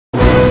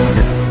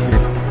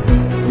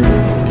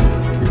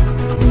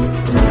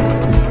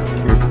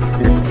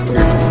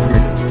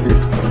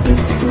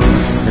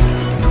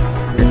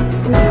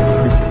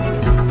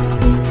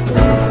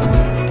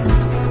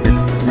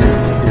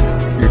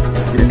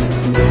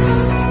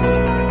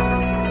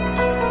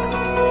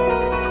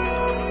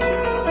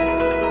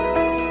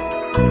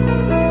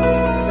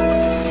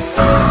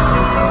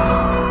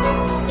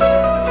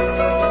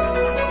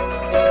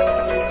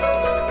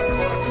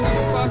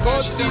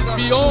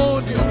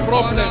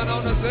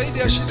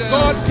problem,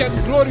 God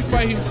can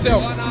glorify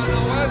himself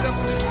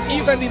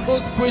even in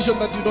those questions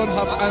that you don't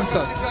have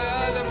answers.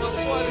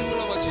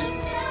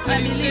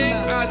 And he's saying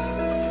as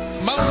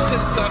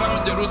mountains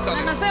surround Jerusalem,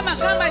 Anasema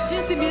kama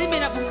jinsi milima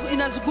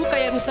inazunguka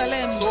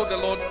Yerusalemu, so the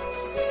Lord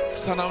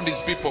surround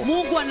his people.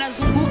 Mungu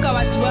anazunguka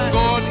watu wake.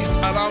 God is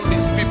around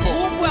his people.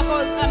 Mungu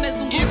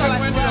amezunguka Even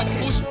when watu you are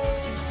wake. pushed.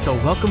 So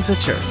welcome to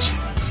church.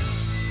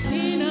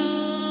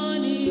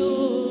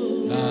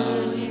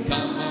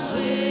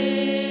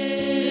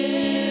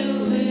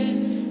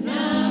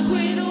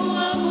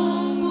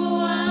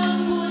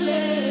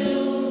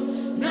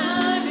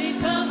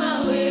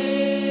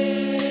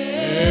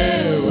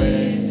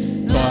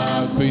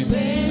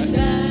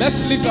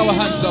 Let's lift our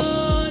hands up.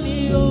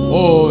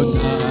 Oh,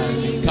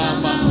 nani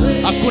kama,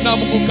 hakuna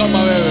Mungu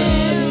kama wewe.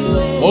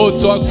 Oh,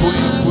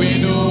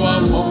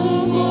 twakuinua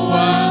Mungu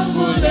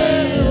wangu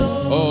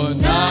leo. Oh,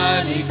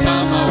 nani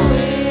kama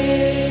wewe.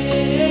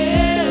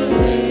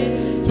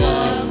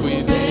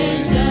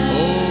 Twakuinua.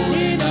 Oh,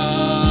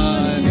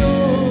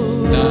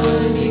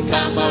 nani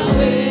kama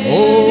wewe. Oh,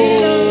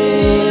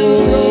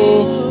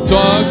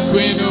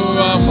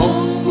 twakuinua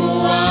Mungu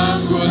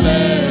wangu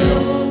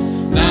leo.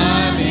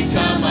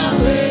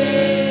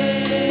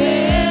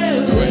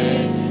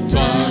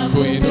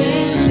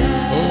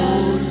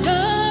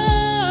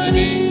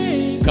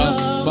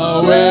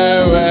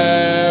 Wewe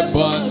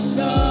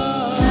Bwana,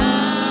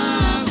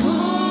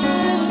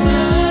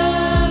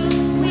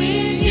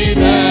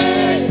 mwingine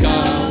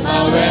kama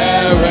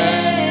wewe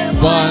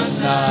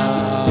Bwana,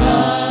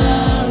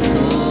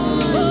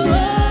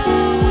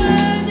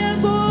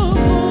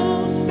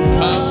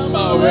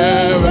 kama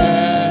wewe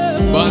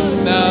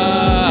Bwana,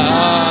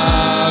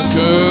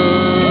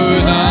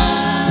 kuna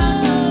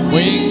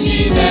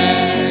mwingine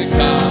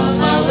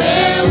kama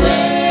wewe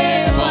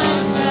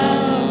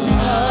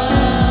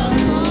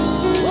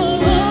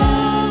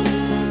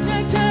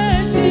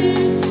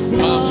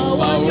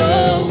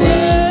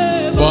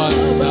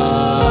Bwana.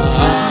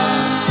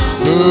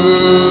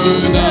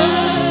 Kuna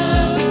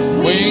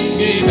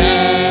mwingine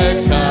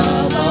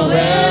kama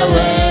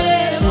wewe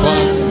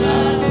Bwana,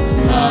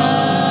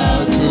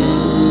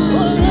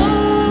 hakuna.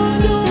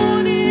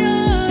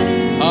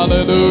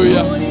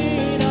 Hallelujah.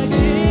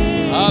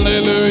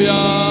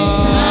 Hallelujah.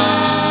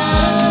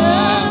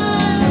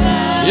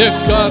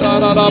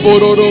 Yekarara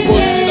bororo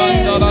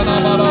bosilanda na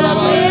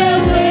barara.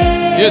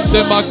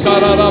 Yete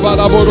makarara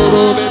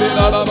bororo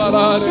na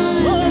barara.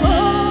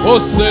 O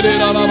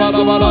serera la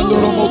bara bara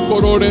doro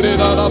mokorore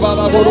la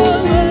bara boro.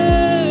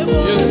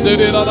 Yes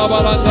serera la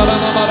bara dara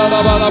la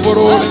bara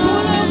boro.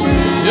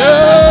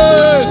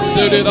 Yes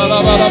serera la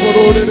bara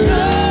boro.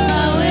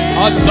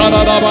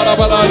 Atara la bara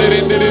bara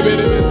rende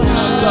bere.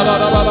 Atara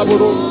la bara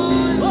boro.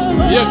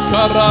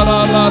 Yekarara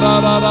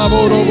la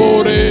boro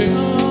bore.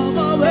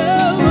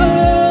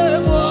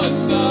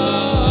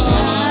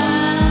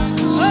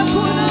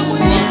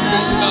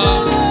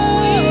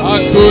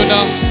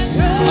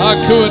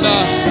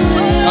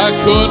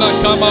 Hakuna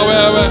kama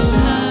wewe,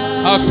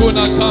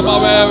 hakuna kama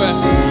wewe,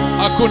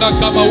 hakuna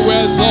kama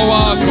uwezo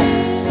wako,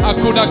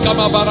 hakuna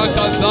kama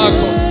baraka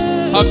zako,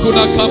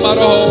 hakuna kama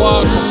roho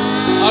wako,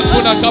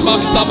 hakuna kama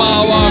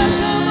msamaha wako.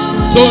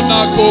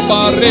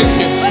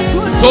 Tunakubariki,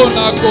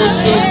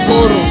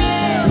 tunakushukuru,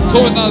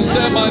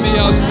 tunasema ni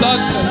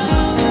asante.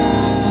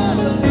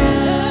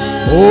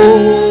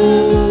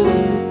 Oh,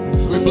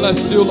 we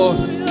bless you, Lord.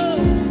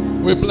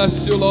 We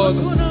bless you, Lord.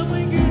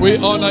 We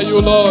honor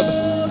you, Lord.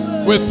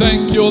 We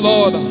thank you,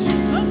 Lord,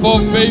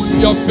 for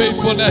your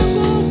faithfulness.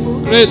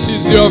 Great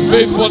is your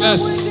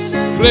faithfulness.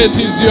 Great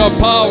is your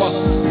power.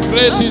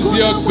 Great is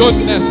your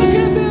goodness.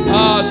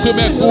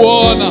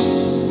 Tumekuona.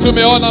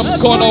 Tumeona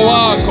mkono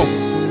wako.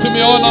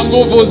 Tumeona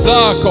nguvu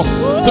zako.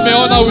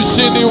 Tumeona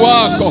ushindi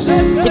wako.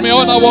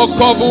 Tumeona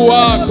wokovu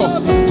wako.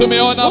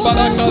 Tumeona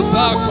baraka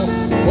zako.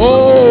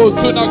 Oh,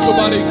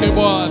 tunakubariki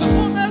Bwana.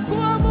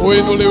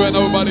 Uinuliwe na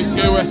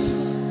ubarikiwe.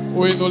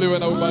 Uinuliwe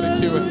na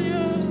ubarikiwe.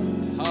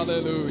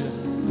 Hallelujah.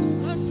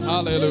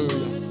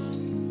 Hallelujah.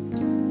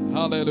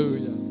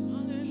 Hallelujah.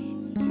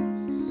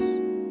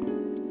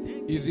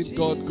 Is it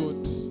God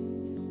good?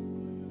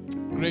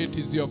 Great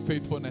is your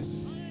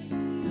faithfulness.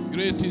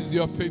 Great is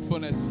your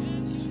faithfulness.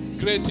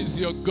 Great is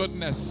your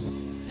goodness.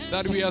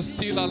 That we are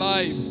still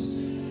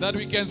alive. That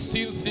we can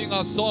still sing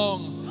a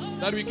song.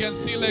 That we can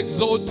still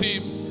exalt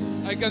him.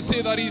 I can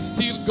say that he's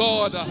still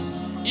God.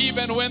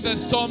 Even when the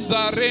storms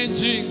are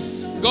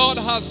raging, God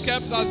has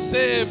kept us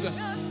safe.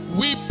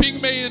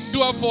 Weeping may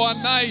endure for a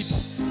night.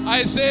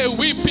 I say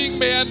weeping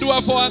may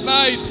endure for a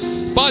night,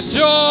 but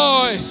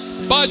joy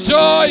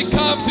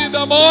comes in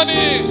the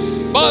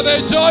morning. But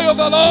the joy of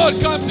the Lord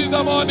comes in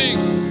the morning.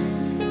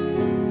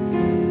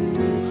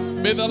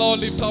 May the Lord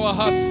lift our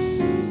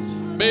hearts.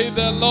 May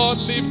the Lord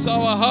lift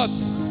our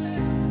hearts.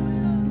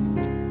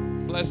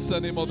 Bless the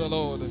name of the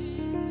Lord.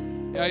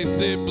 I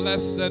say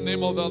bless the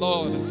name of the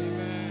Lord.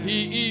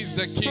 He is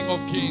the King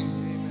of kings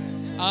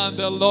and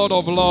the Lord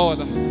of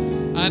lords.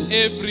 And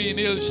every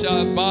knee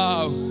shall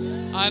bow,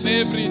 and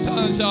every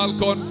tongue shall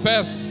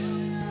confess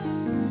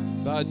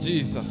that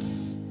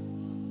Jesus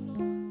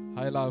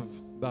I love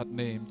that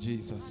name,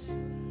 Jesus.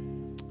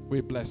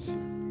 We bless you.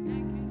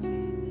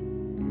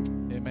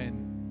 Amen.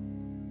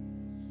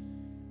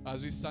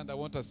 As we stand, I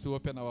want us to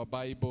open our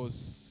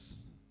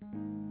Bibles.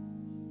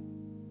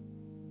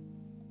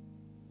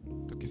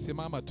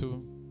 Tukisimama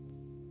tu,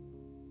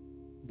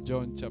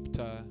 John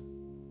chapter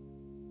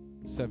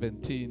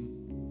 17,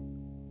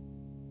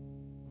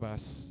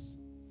 verse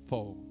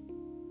 4.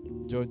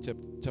 John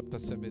chapter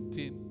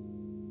 17.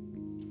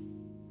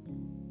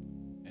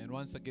 And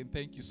once again,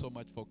 thank you so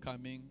much for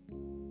coming.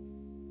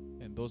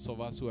 And those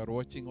of us who are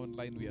watching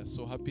online, we are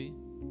so happy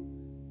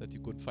that you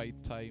could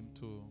find time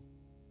to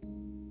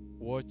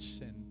watch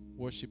and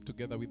worship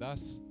together with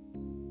us.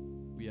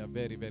 We are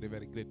very, very,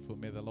 very grateful.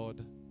 May the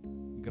Lord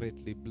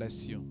greatly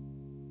bless you.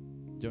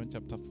 John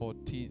chapter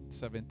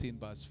 17,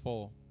 verse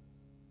 4.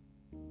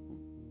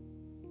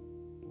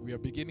 We are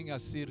beginning a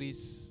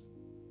series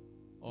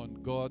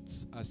on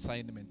God's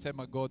assignment. Say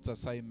my God's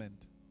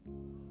assignment.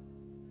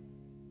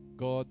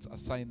 God's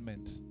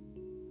assignment.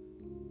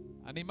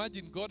 And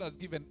imagine God has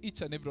given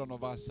each and every one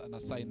of us an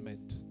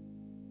assignment.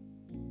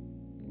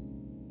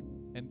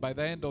 And by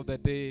the end of the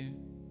day,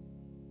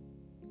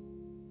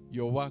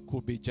 your work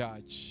will be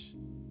judged.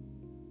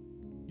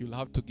 You'll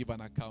have to give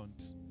an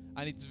account.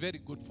 And it's very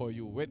good for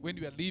you. When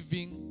you are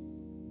living,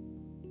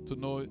 to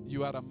know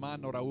you are a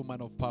man or a woman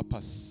of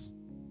purpose.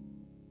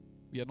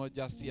 We are not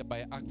just here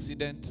by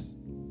accident.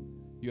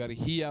 You are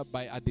here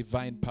by a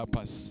divine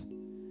purpose.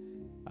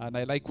 And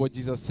I like what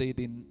Jesus said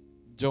in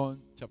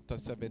John chapter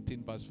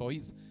 17, verse 4.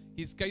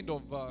 He's kind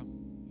of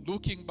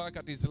looking back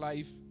at his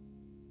life.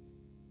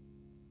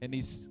 And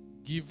he's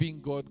giving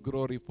God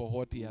glory for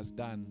what he has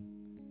done.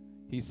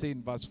 He said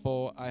in verse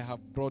 4, I have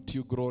brought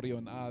you glory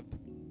on earth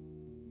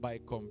by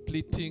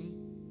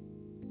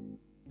completing.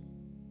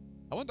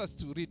 I want us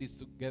to read this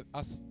together,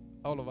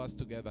 all of us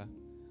together.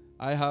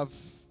 I have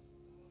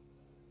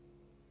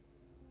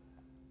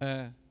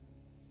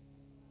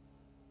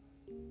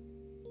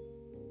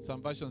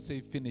some versions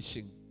say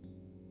finishing.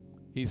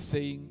 He's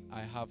saying,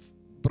 I have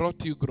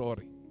brought you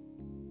glory.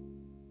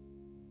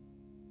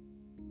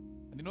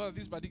 And you know, at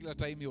this particular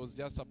time, he was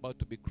just about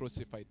to be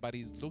crucified. But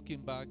he's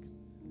looking back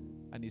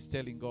and he's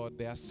telling God,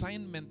 the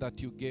assignment that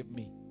you gave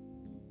me,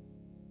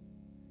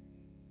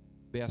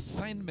 the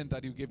assignment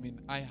that you gave me,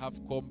 I have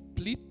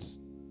complete.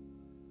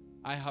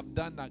 I have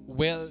done a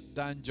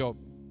well-done job.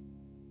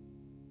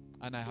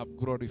 And I have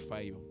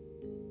glorified you.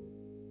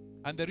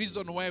 And the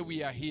reason why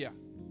we are here,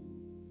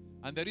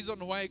 and the reason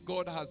why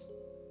God has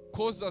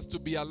caused us to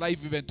be alive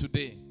even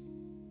today,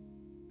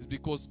 is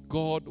because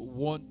God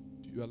wants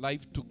your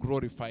life to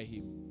glorify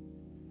him.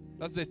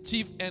 That's the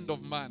chief end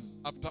of man.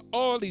 After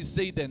all is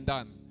said and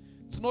done,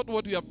 it's not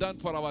what we have done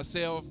for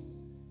ourselves,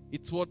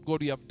 it's what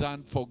God we have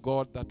done for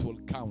God that will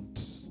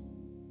count.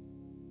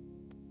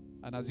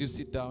 And as you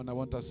sit down, I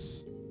want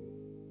us,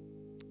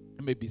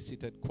 you may be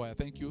seated, choir.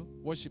 Thank you.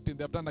 Worship team,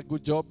 they have done a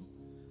good job.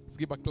 Let's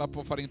give a clap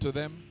offering to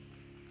them.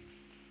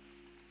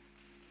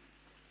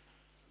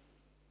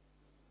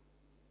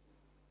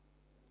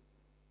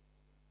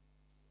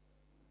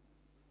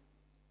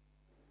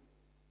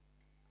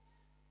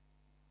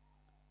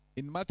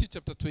 In Matthew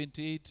chapter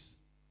 28,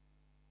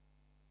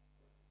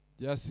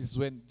 just is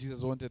when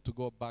Jesus wanted to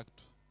go back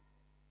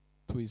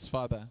to his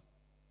Father. And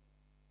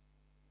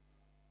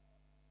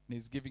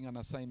he's giving an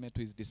assignment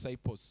to his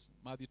disciples.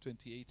 Matthew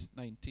 28,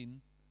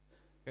 19.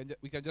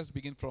 We can just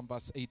begin from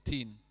verse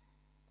 18.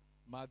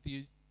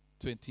 Matthew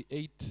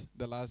 28,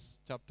 the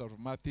last chapter of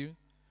Matthew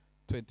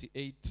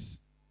 28,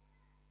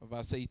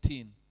 verse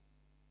 18.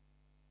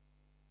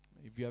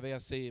 If you are there,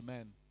 say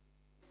amen.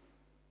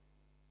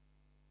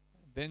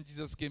 Then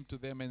Jesus came to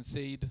them and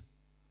said,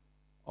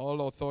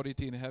 all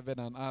authority in heaven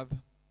and earth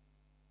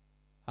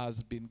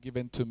has been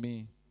given to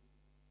me.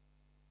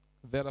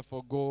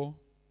 Therefore go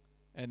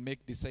and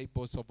make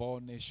disciples of all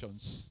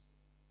nations,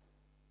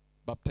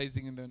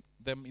 baptizing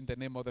them in the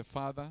name of the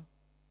Father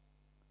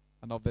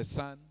and of the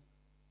Son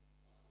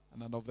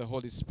and of the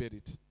Holy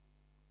Spirit,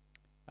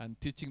 and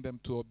teaching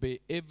them to obey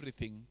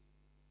everything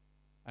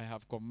I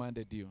have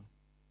commanded you.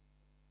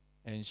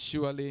 And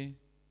surely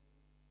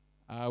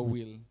I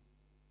will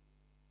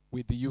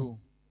with you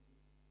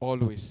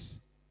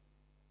always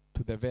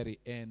to the very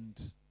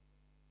end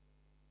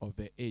of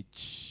the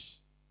age.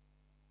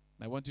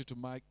 I want you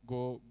to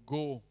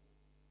go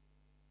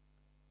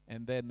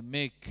and then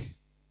make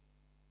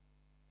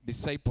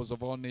disciples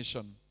of all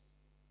nations,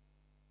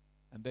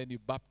 and then you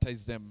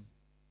baptize them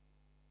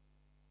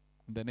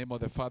in the name of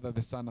the Father,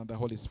 the Son, and the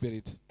Holy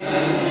Spirit. Teach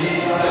them.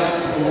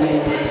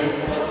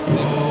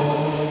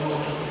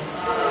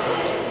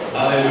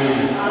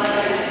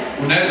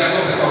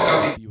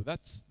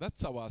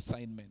 That's our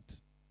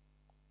assignment.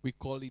 We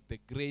call it the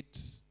Great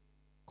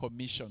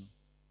Commission.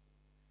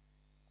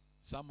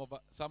 Some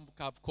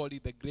have called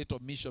it the Great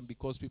Omission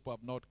because people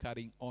have not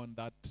carrying on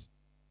that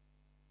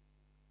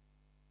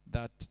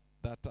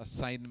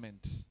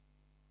assignment.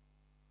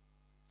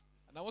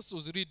 And I also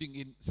was reading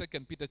in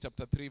 2 Peter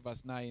chapter 3,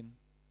 verse 9.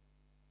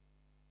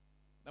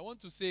 I want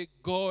to say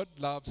God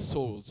loves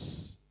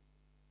souls.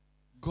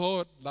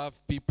 God loves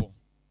people.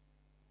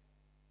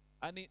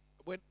 And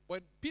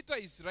when Peter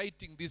is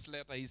writing this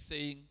letter, he's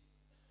saying,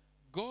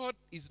 God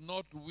is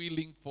not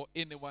willing for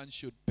anyone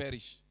should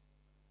perish,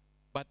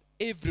 but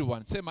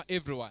everyone, say my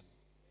everyone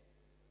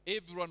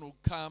will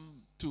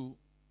come to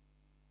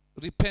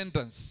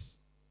repentance.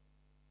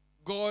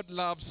 God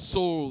loves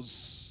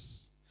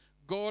souls.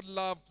 God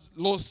loves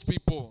lost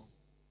people.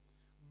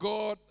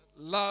 God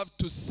loves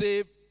to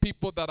save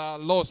people that are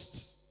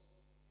lost.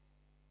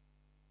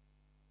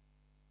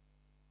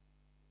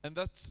 And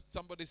that's,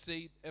 somebody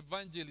said,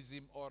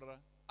 evangelism or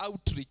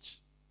outreach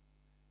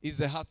is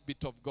the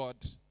heartbeat of God.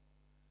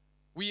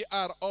 We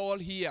are all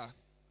here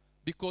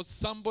because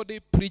somebody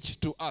preached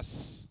to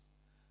us.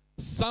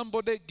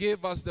 Somebody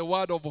gave us the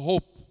word of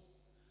hope.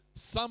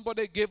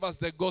 Somebody gave us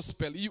the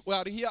gospel. You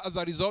are here as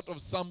a result of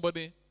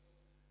somebody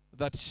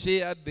that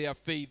shared their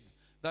faith,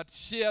 that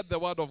shared the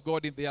word of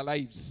God in their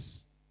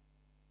lives.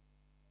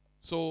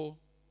 So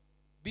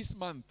this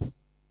month,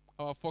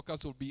 our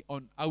focus will be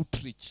on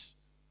outreach,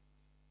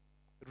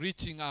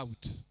 reaching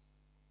out,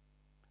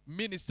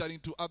 ministering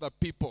to other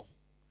people.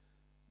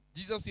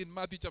 Jesus in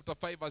Matthew chapter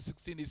 5 verse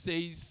 16, he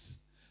says,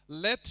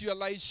 let your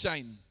light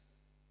shine.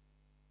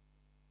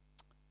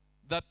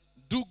 That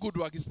do good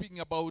work. He's speaking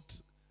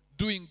about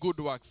doing good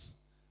works.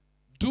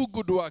 Do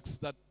good works,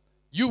 that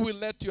you will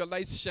let your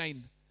light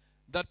shine,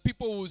 that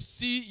people will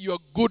see your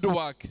good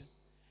work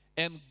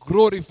and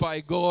glorify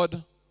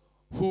God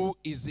who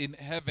is in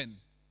heaven.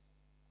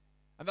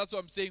 And that's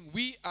what I'm saying.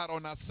 We are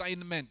on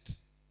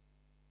assignment.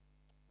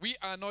 We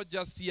are not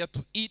just here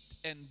to eat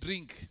and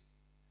drink,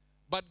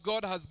 but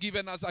God has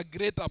given us a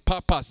greater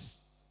purpose.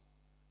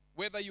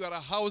 Whether you are a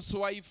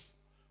housewife,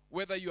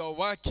 whether you are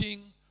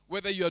working,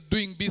 whether you are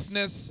doing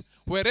business,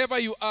 wherever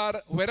you are,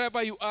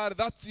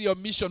 that's your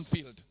mission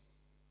field.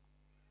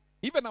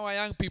 Even our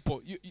young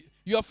people,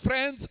 your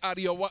friends are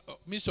your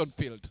mission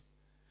field.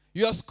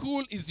 Your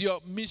school is your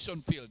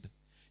mission field.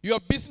 Your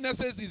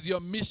businesses is your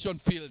mission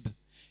field.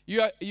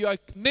 Your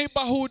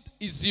neighborhood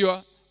is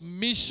your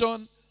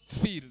mission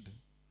field.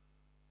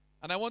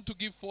 And I want to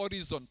give four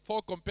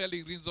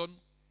compelling reasons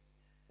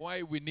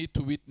why we need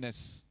to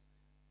witness.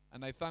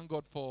 And I thank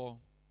God for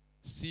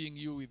seeing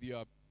you with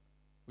your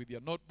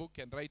notebook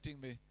and writing.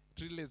 It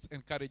really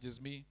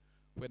encourages me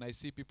when I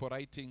see people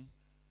writing,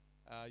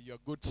 you're a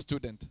good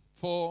student.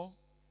 4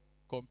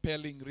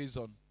 compelling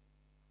reasons.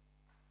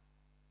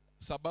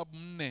 Sababu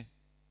 4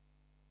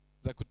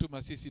 za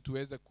kutuma sisi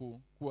tuweze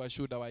kuwa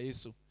shuhuda wa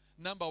Yesu.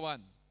 Number 1,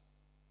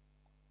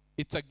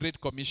 it's a great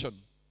commission.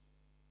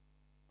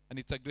 And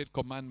it's a great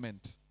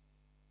commandment.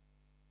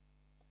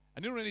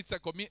 And you know when it's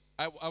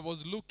I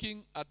was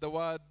looking at the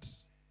word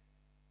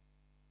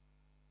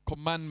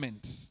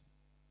commandment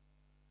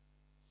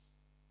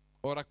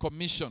or a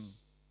commission,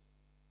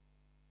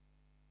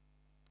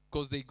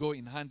 because they go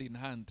in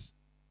hand.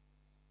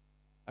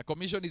 A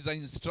commission is an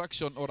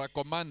instruction or a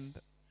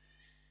command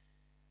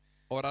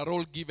or a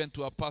role given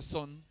to a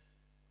person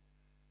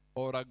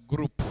or a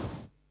group.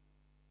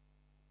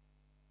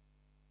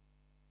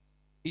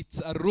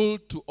 It's a rule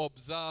to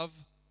observe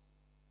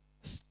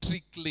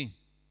strictly.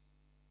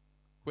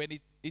 When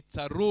it's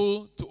a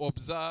rule to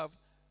observe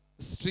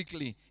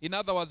strictly. In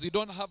other words, we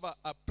don't have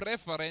a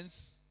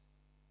preference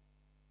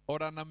or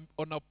an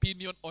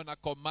opinion on a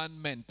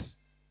commandment.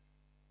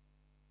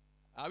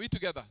 Are we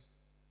together?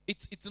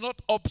 It's not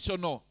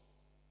optional.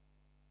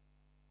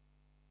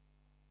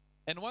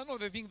 And one of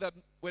the things that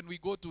when we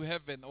go to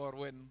heaven or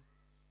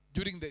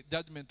during the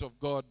judgment of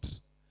God,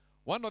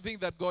 one of the things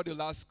that God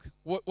will ask,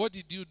 what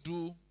did you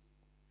do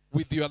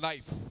with your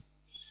life?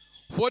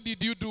 What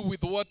did you do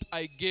with what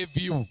I gave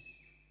you?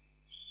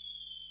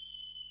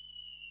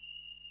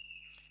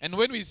 And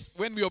when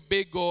we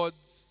obey God,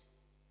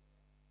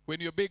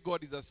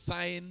 is a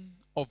sign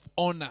of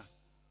honor,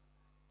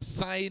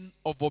 sign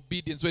of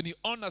obedience. When you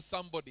honor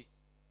somebody,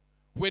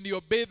 when you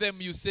obey them,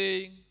 you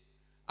say,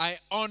 I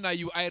honor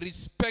you, I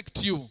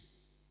respect you,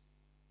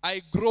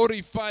 I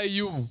glorify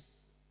you.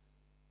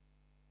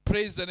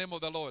 Praise the name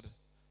of the Lord.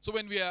 So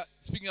when we are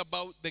speaking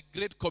about the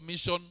Great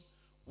Commission,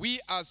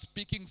 we are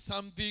speaking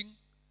something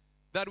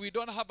that we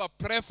don't have a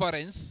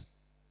preference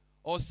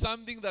or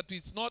something that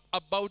is not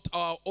about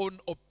our own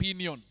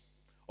opinion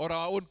or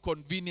our own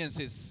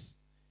conveniences.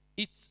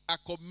 It's a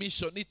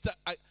commission. It's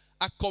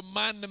a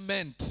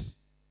commandment.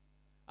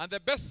 And the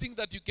best thing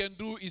that you can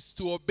do is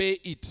to obey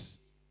it.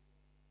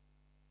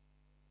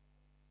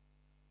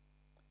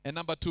 And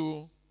number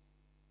 2,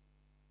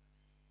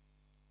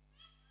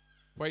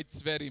 why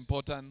it's very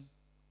important,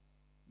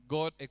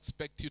 God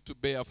expects you to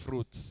bear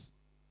fruits.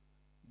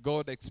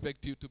 God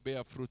expects you to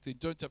bear fruits. In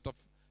John chapter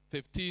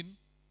 15,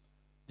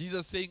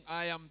 Jesus saying,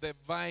 I am the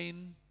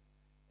vine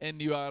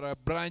and you are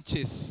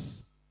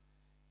branches.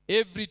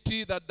 Every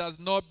tree that does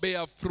not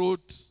bear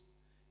fruit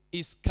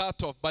is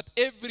cut off. But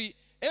every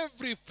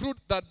fruit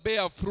that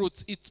bear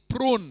fruits, it's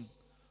pruned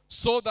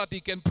so that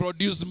it can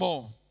produce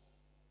more.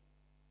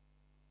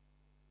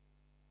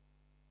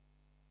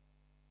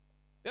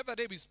 The other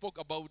day we spoke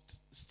about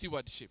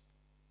stewardship.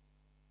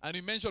 And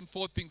we mentioned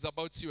 4 things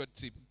about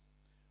stewardship.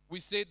 We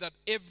said that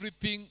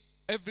everything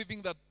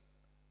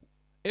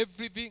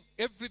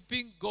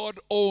everything God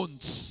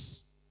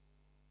owns.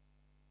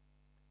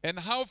 And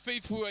how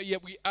faithful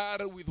we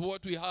are with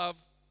what we have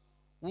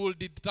will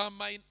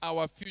determine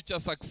our future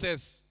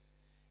success.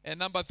 And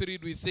number 3,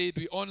 we said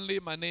we only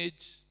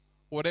manage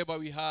whatever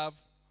we have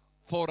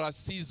for a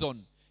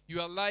season.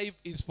 Your life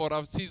is for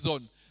a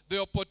season.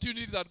 The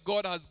opportunity that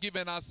God has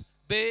given us,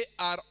 they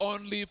are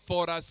only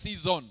for a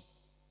season.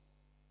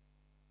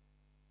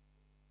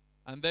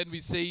 And then we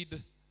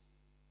said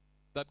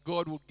that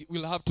God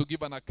will have to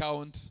give an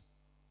account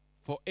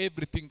for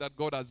everything that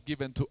God has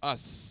given to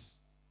us.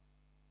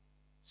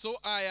 So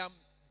I am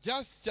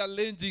just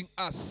challenging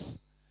us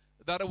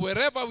that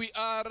wherever we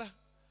are,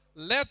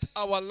 let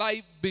our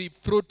life be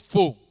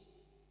fruitful.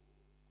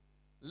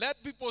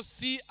 Let people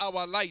see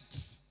our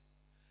light.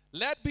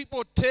 Let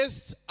people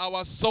taste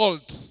our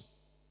salt.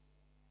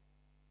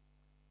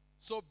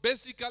 So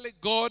basically,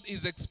 God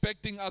is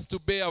expecting us to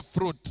bear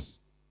fruit.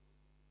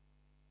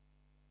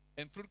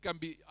 And fruit can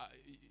be,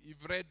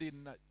 you've read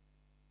in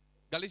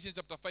Galatians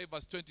chapter 5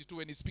 verse 22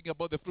 when he's speaking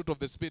about the fruit of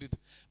the Spirit.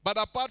 But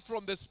apart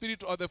from the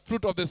Spirit or the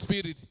fruit of the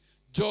Spirit,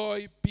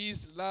 joy,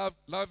 peace, love,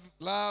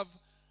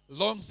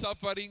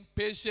 long-suffering,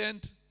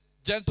 patient,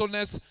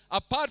 gentleness.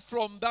 Apart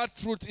from that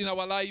fruit in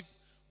our life,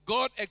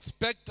 God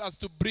expects us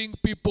to bring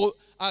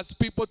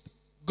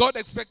God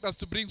expects us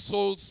to bring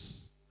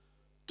souls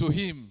to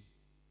Him.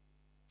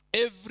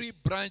 Every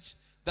branch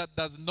that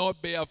does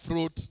not bear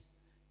fruit,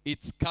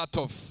 it's cut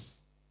off.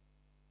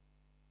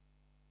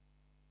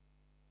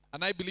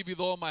 And I believe with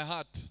all my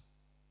heart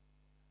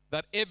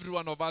that every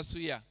one of us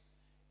here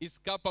is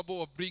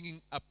capable of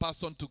bringing a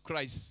person to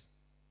Christ.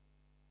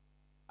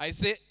 I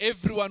say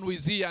everyone who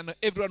is here and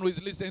everyone who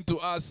is listening to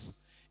us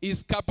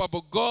is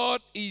capable.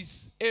 God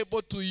is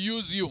able to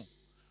use you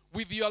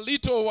with your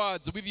little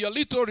words, with your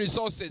little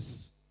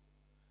resources.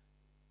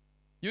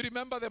 You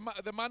remember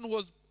the man who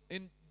was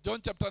in John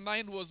chapter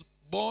 9 was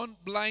born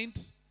blind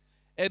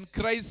and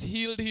Christ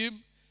healed him.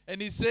 And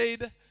he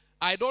said,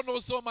 I don't know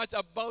so much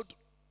about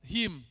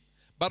him,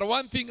 but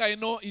one thing I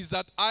know is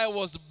that I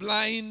was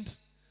blind,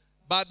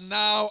 but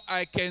now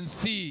I can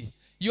see.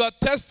 Your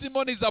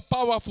testimony is a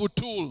powerful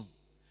tool.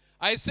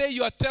 I say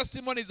your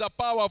testimony is a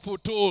powerful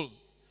tool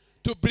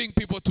to bring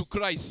people to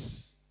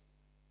Christ.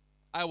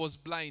 I was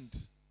blind,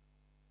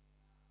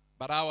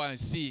 but now I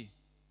see.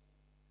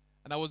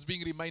 And I was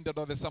being reminded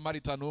of the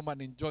Samaritan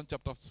woman in John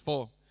chapter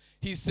 4.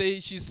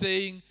 She's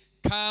saying,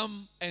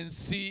 come and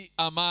see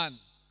a man.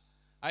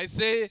 I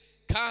say,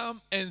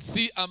 come and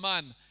see a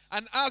man.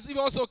 And as we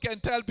also can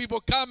tell people,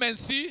 come and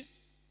see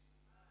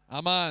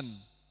a man.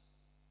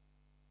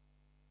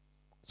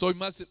 So we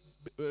must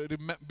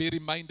be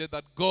reminded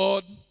that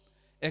God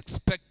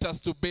expects us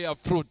to bear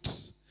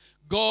fruit.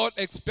 God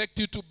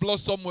expects you to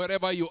blossom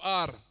wherever you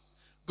are.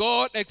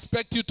 God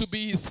expects you to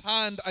be His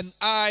hand and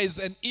eyes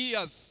and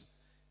ears.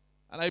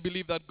 And I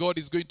believe that God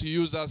is going to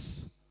use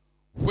us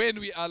when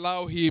we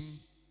allow Him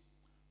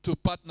to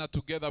partner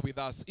together with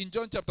us. In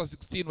John chapter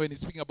 16, when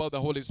he's speaking about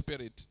the Holy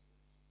Spirit,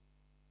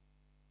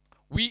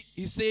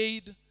 he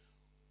said,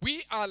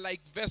 we are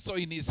like vessel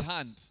in His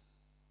hand.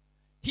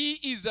 He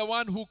is the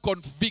one who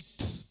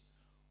convicts.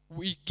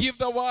 We give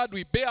the word,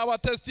 we bear our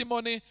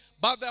testimony,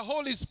 but the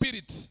Holy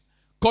Spirit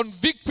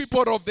convict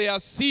people of their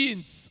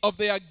sins, of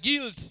their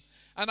guilt,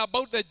 and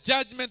about the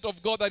judgment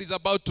of God that is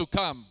about to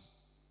come.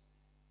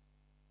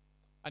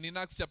 And in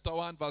Acts chapter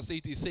 1 verse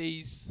 8 he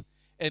says,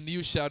 and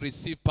you shall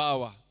receive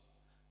power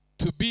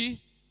to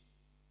be,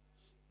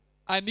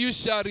 and you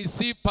shall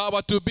receive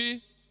power to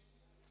be.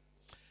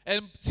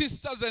 And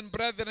sisters and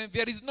brethren,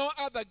 there is no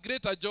other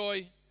greater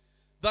joy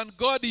than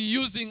God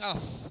using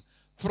us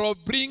for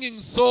bringing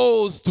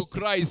souls to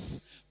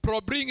Christ,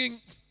 for bringing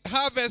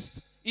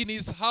harvest in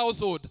His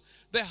household.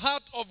 The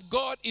heart of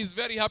God is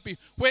very happy.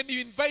 When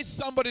you invite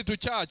somebody to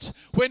church,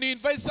 when you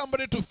invite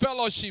somebody to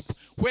fellowship,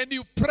 when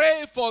you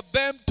pray for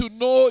them to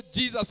know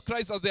Jesus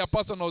Christ as their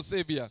personal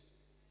Savior,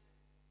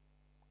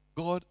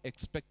 God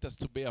expects us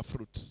to bear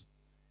fruit.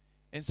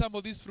 And some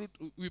of this fruit,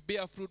 we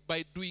bear fruit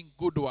by doing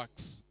good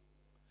works.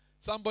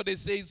 Somebody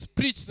says,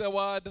 preach the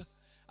word,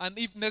 and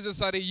if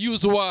necessary,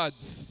 use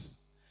words.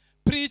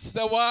 Preach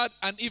the word,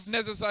 and if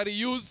necessary,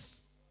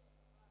 use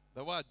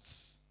the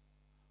words.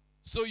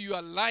 So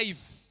your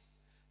life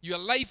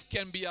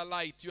can be a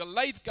light. Your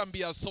life can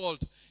be a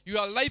salt.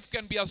 Your life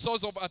can be a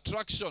source of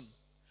attraction.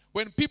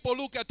 When people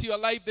look at your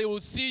life, they will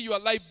see your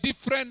life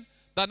different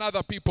than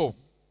other people.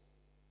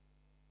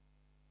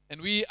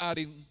 And we are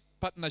in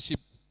partnership.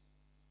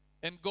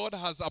 And God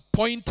has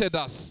appointed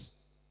us.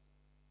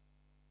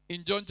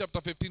 In John chapter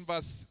 15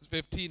 verse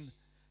 15,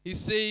 He's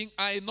saying,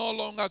 I no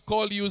longer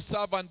call you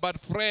servant but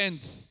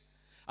friends.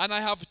 And I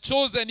have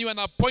chosen you and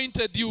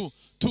appointed you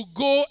to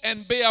go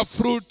and bear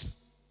fruit,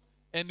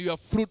 and your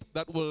fruit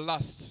that will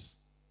last.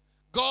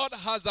 God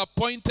has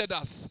appointed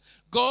us.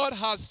 God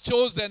has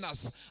chosen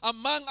us.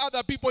 Among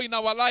other people in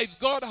our lives,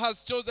 God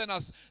has chosen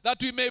us that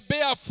we may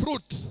bear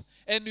fruit,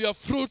 and your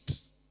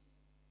fruit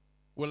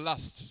will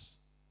last.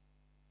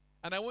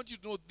 And I want you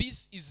to know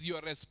this is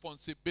your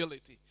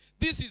responsibility.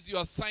 This is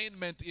your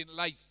assignment in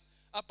life.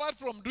 apart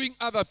from doing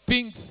other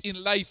things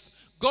in life,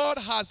 God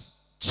has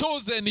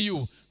chosen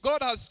you.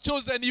 God has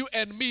chosen you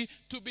and me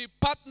to be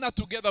partner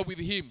together with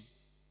him.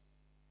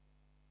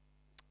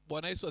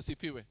 Bwana Yesu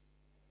asifiwe.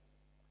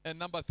 And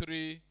number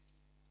 3,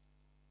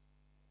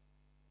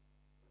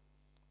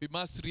 we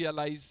must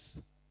realize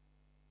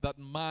that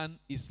man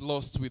is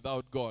lost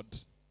without God.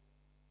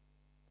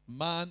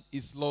 Man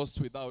is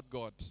lost without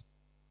God.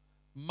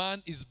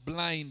 Man is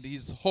blind,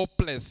 he's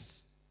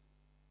hopeless,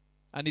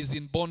 and is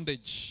in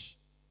bondage.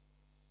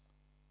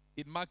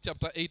 In Mark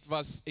chapter 8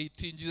 verse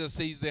 18, Jesus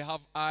says they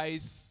have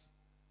eyes,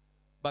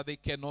 but they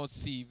cannot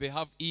see. They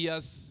have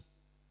ears,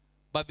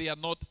 but they are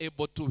not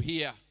able to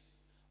hear.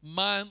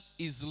 Man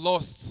is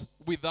lost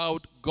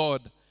without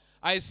God.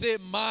 I say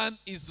man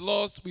is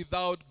lost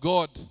without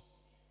God.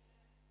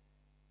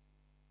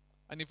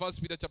 And in 1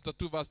 Peter chapter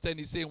 2 verse 10,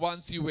 he's saying,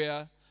 once you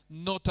were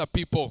not a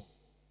people,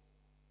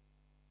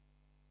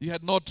 you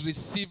had not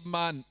received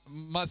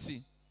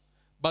mercy,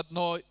 but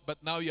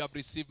now you have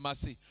received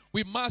mercy.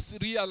 We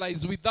must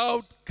realize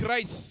without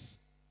Christ,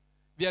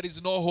 there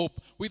is no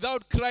hope.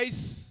 Without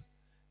Christ,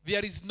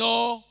 there is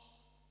no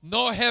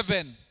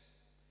heaven.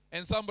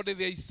 And somebody,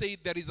 they say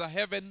there is a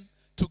heaven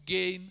to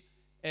gain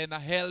and a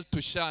hell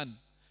to shun.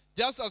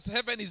 Just as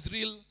heaven is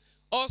real,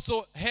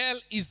 also hell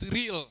is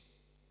real.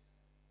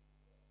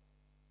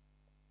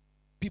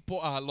 People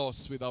are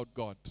lost without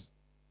God.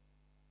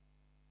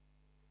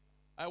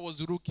 I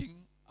was looking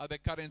at the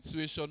current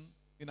situation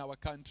in our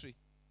country.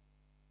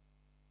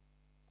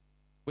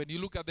 When you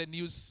look at the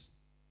news,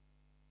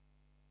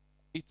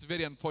 it's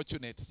very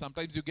unfortunate.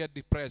 Sometimes you get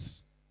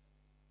depressed.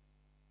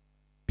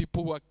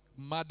 People who are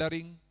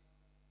murdering.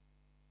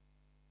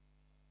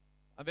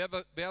 And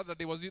the other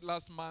day, was it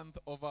last month,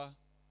 of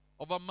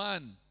a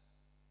man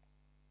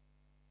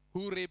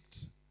who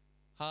raped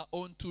her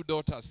own 2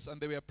 daughters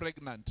and they were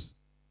pregnant.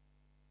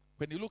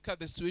 When you look at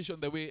the situation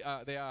the way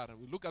they are,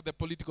 we look at the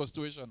political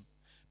situation,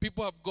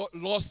 people have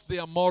lost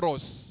their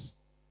morals.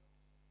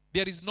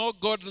 There is no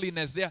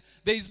godliness. There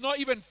is no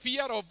even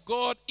fear of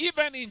God,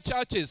 even in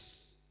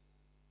churches.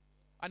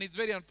 And it's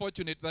very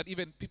unfortunate that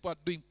even people are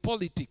doing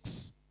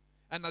politics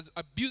and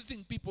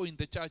abusing people in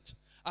the church,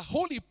 a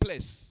holy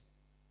place.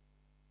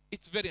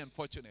 It's very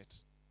unfortunate,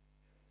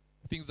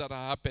 things that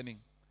are happening.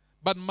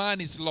 But man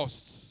is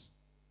lost.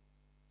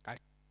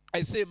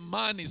 I say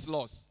man is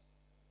lost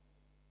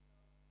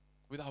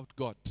without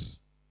God.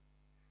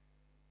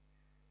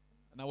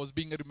 And I was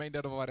being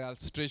reminded of our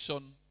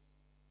illustration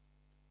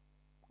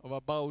of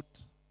about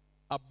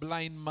a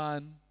blind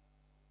man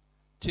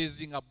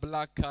chasing a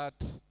black cat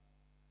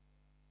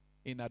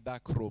in a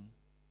dark room.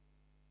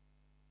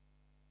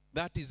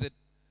 That is it.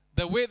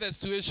 The way the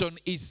situation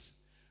is,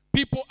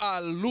 people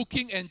are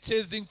looking and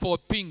chasing for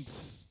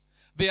things.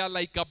 They are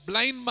like a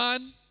blind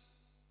man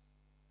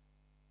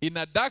in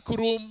a dark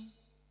room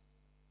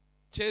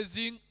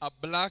chasing a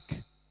black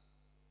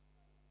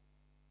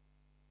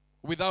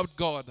without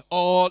God.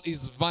 All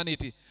is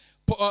vanity.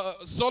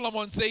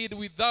 Solomon said,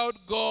 without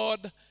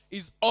God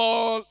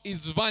all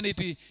is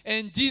vanity.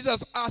 And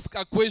Jesus asked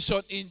a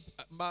question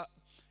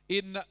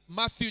in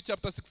Matthew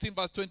chapter 16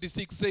 verse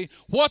 26, saying,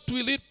 what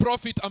will it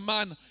profit a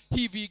man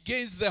if he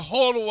gains the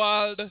whole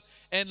world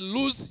and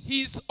lose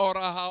his or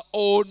her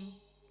own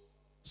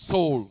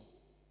soul?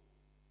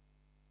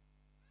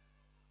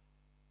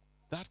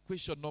 That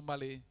question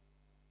normally,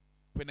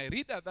 when I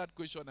read that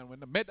question and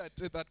when I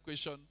meditate that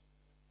question,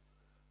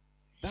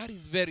 that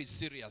is very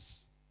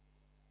serious.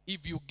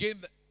 If you gain,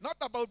 not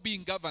about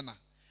being governor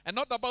and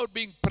not about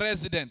being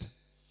president.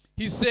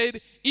 He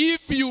said,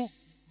 if you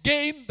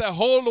gain the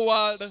whole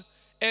world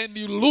and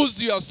you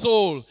lose your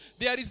soul,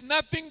 there is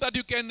nothing that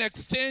you can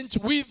exchange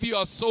with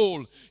your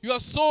soul. Your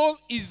soul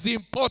is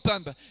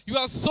important.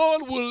 Your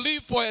soul will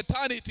live for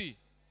eternity.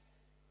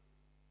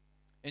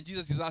 And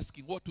Jesus is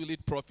asking, what will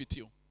it profit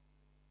you?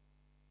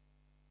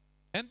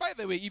 And by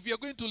the way, if you're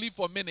going to live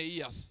for many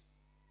years,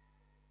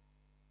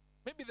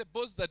 maybe the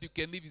most that you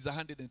can live is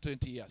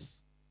 120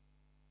 years.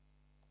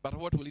 But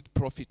what will it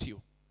profit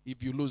you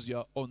if you lose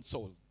your own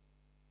soul?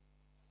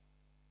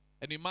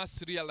 And you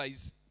must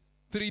realize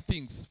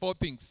 4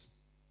 things.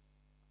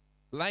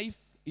 Life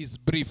is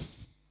brief.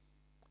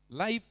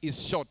 Life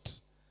is short.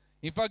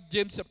 In fact,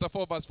 James chapter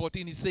 4 verse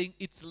 14 is saying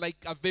it's like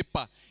a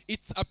vapor.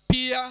 It's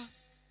appear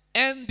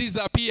and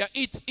disappear.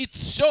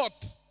 It's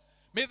short.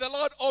 May the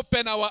Lord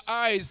open our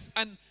eyes,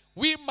 and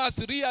we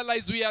must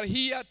realize we are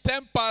here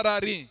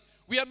temporary.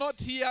 We are not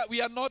here,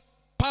 we are not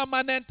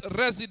permanent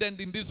resident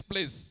in this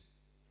place.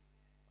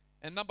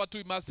 And number 2,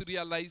 we must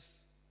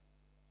realize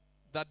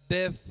that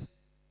death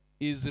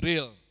is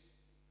real.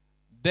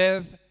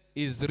 Death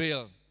is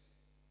real.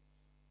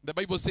 The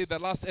Bible says the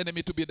last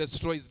enemy to be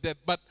destroyed is death.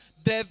 But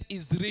death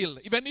is real.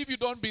 Even if you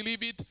don't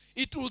believe it,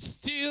 it will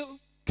still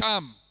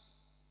come.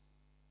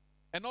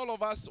 And all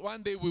of us,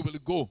 one day we will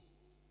go.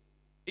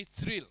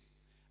 It's real.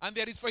 And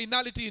there is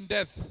finality in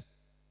death.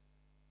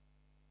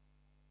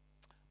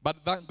 But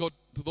thank God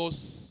to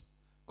those,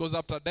 because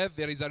after death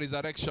there is a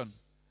resurrection.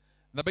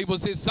 The Bible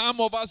says some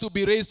of us will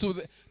be raised to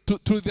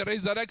the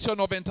resurrection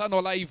of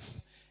eternal life.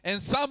 And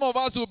some of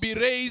us will be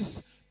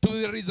raised to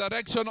the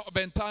resurrection of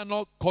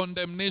eternal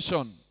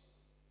condemnation.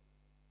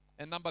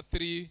 And number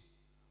 3,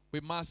 we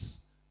must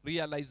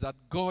realize that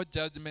God's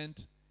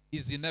judgment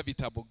is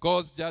inevitable.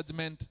 God's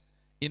judgment,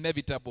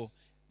 inevitable.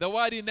 The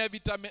word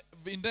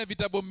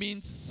inevitable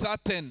means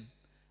certain,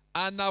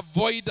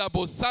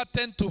 unavoidable,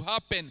 certain to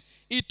happen.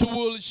 It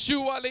will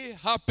surely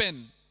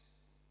happen.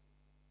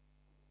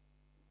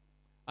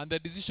 And the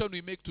decision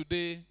we make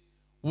today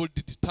will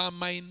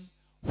determine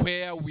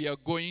where we are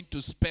going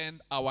to spend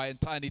our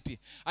eternity.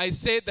 I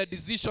say the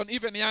decision,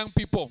 even young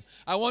people,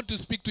 I want to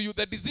speak to you.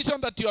 The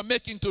decision that you are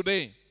making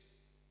today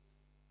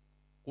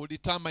will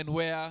determine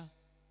where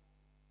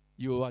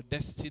your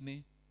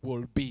destiny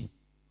will be.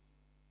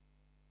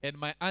 And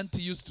my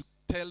auntie used to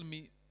tell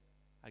me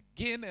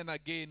again and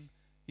again,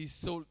 he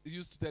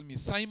used to tell me,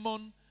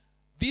 Simon,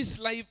 this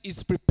life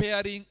is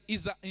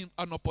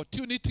an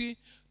opportunity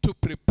to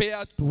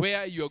prepare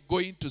where you're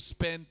going to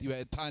spend your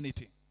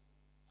eternity.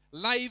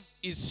 Life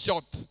is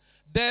short.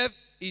 Death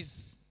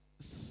is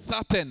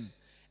certain.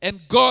 And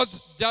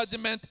God's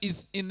judgment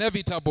is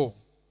inevitable.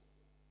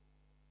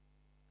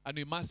 And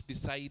we must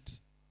decide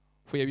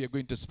where we are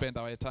going to spend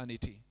our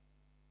eternity.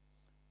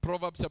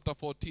 Proverbs chapter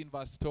 14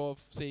 verse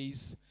 12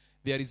 says,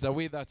 there is a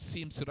way that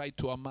seems right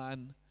to a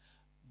man,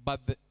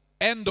 but the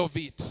end of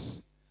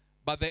it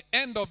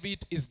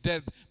is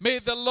death. May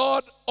the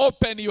Lord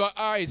open your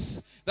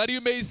eyes that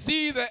you may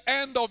see the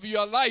end of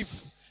your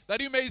life,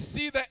 that you may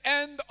see the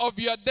end of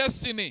your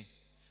destiny.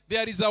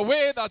 There is a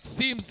way that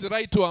seems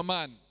right to a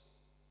man,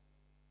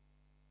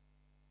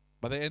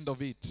 but the end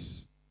of it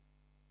is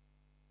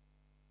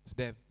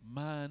death.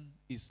 Man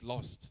is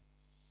lost.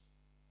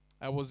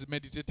 I was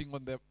meditating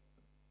on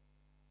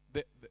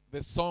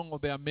the song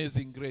of the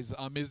Amazing Grace.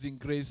 Amazing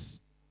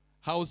Grace,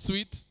 how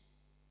sweet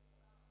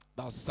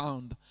the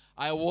sound.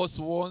 I was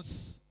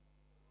once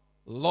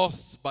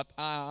lost, but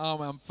I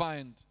am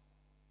found.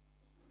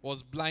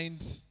 Was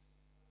blind,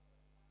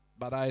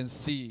 but I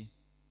see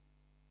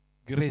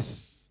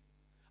grace.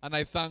 And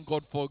I thank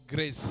God for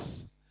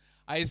grace.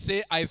 I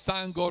say I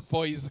thank God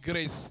for his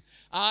grace.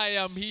 I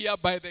am here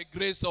by the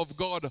grace of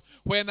God.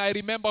 When I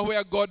remember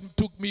where God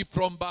took me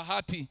from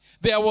Bahati,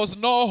 there was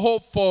no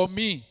hope for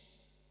me.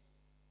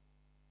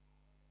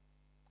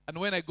 And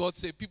when I got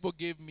saved, people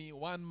gave me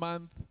 1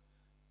 month,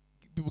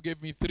 people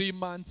gave me 3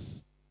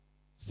 months,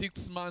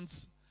 6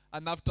 months,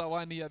 and after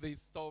 1 year they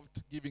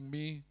stopped giving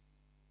me.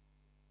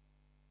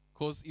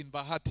 Because in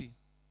Bahati,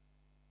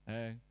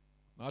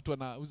 watu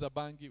wanauza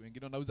bangi,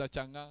 wengine wanauza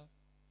changa.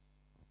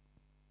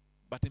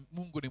 But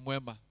Mungu ni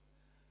mwema.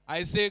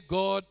 I say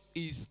God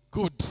is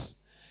good.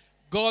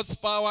 God's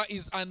power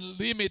is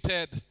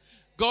unlimited.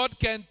 God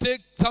can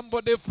take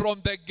somebody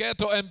from the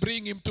ghetto and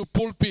bring him to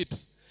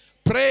pulpit.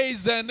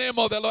 Praise the name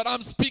of the Lord.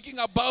 I'm speaking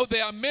about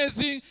the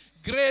amazing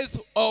grace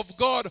of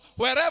God.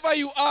 Wherever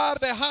you are,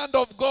 the hand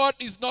of God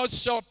is not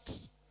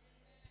short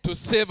to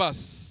save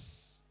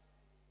us.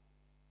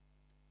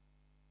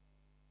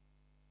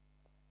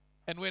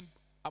 And when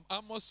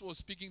Amos was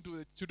speaking to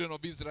the children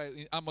of Israel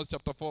in Amos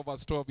chapter 4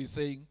 verse 12, he's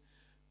saying,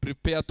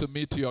 prepare to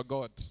meet your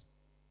God.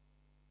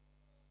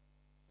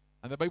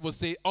 And the Bible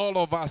says all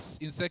of us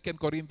in 2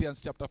 Corinthians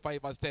chapter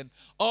 5 verse 10,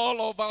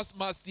 all of us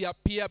must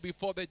appear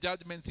before the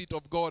judgment seat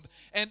of God,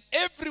 and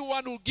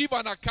everyone will give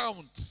an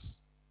account.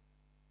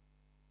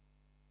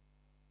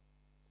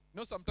 You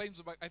know,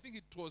 sometimes, I think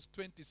it was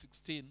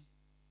 2016,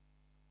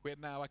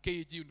 when our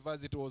K.A.G.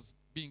 University was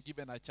being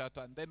given a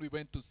charter, and then we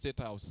went to State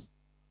House.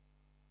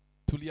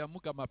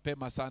 Tuliamuka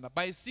mapema sana.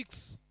 By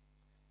 6,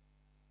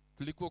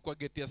 tulikuwa kwa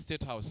gate ya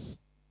State House.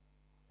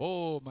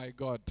 Oh my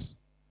God.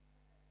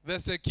 The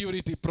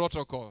security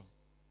protocol.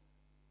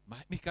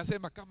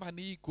 Nikasema kama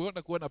ni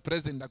kuona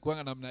president na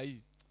kuanga namna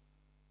hii.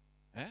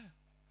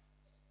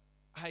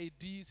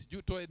 ID,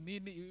 sijui toe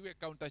nini, iwe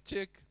counter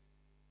check.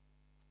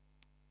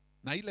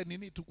 Na ile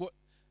nini tuko,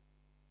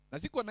 na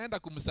sikuwa naenda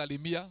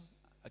kumsalimia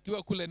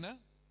akiwa kule na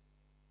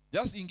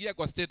just ingia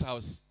kwa State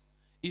House.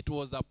 It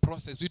was a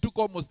process. We took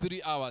almost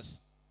 3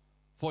 hours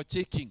for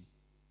checking,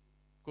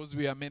 because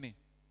we are many,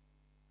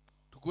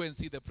 to go and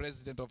see the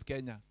president of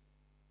Kenya.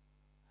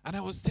 And I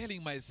was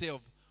telling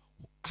myself,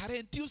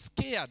 aren't you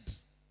scared?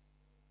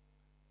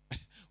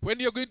 When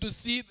you're going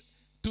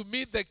to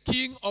meet the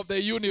King of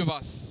the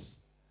universe,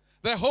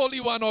 the Holy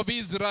One of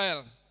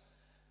Israel,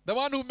 the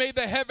one who made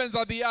the heavens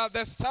and the earth,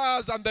 the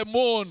stars and the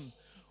moon.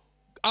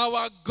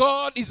 Our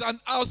God is an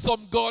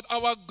awesome God.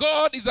 Our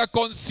God is a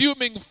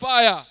consuming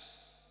fire.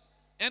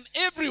 And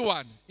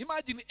everyone,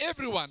 imagine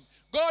everyone,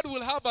 God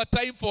will have a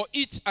time for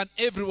each and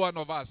every one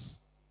of us.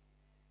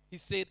 He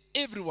said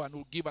everyone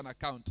will give an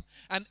account.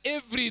 And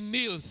every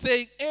kneel,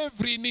 saying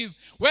every kneel,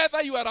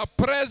 whether you are a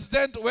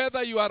president,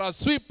 whether you are a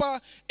sweeper,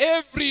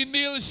 every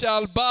kneel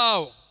shall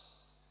bow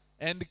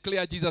and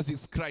declare Jesus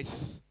is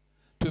Christ,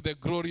 to the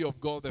glory of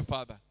God the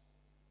Father.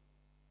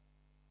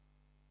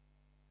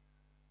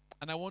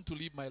 And I want to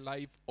live my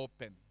life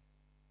open.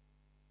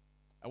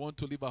 I want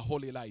to live a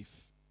holy life.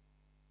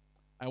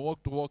 I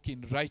want to walk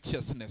in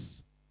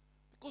righteousness.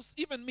 Because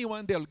even me,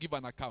 one day I'll give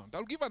an account.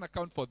 I'll give an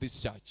account for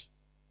this church.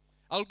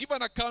 I'll give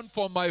an account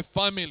for my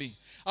family.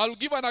 I'll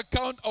give an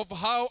account of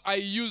how I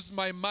use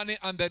my money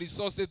and the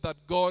resources that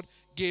God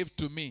gave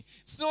to me.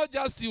 It's not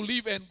just you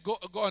live and go,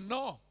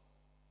 no.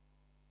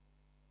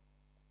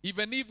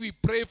 Even if we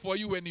pray for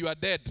you when you are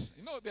dead.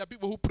 You know, there are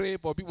people who pray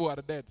for people who are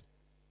dead.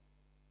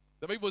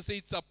 The Bible says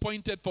it's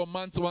appointed for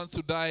man once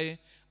to die,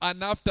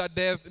 and after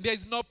death, there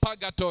is no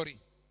purgatory.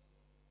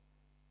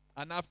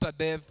 And after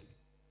death,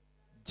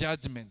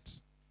 judgment.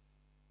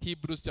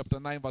 Hebrews chapter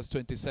 9 verse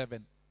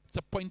 27. It's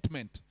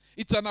appointment.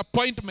 It's an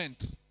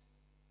appointment.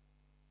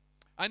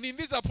 And in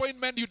this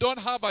appointment, you don't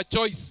have a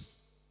choice.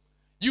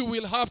 You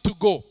will have to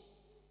go.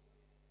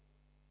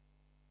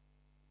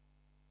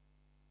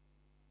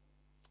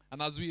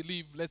 And as we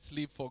live, let's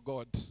live for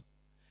God.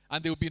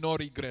 And there will be no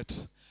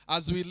regret.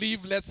 As we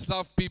live, let's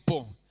love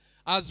people.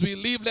 As we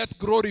live, let's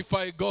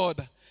glorify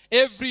God.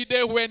 Every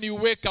day when you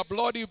wake up,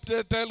 Lord, you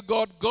tell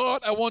God,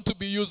 God, I want to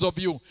be used of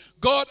you.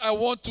 God, I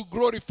want to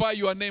glorify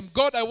your name.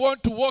 God, I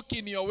want to walk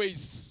in your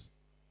ways.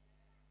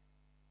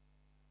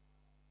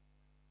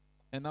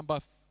 And number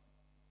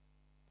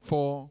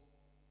 4,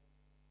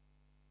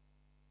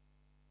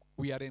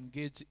 we are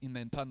engaged in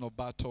an internal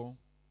battle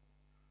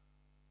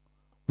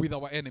with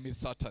our enemy,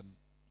 Satan.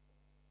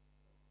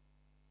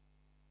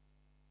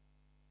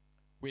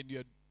 When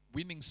you're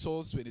winning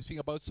souls, when you think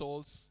about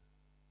souls,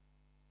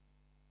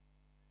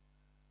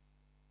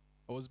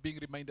 I was being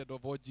reminded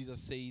of what Jesus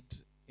said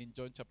in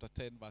John chapter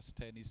 10, verse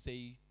 10. He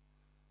said,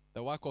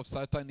 the work of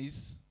Satan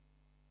is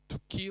to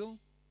kill,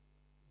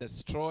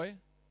 destroy,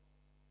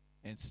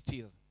 and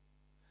steal.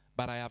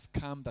 But I have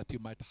come that you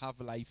might have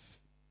life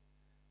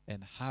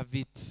and have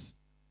it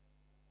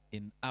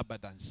in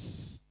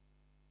abundance.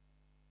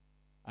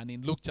 And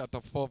in Luke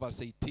chapter 4,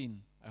 verse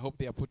 18, I hope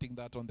they are putting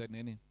that on the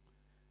name.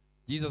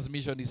 Jesus'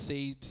 mission, he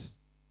said,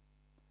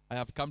 I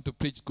have come to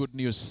preach good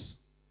news,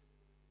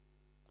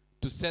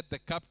 to set the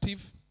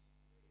captive.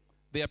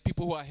 There are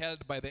people who are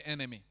held by the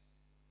enemy.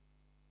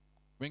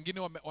 Wengine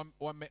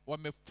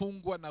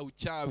wamefungwa na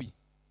uchawi.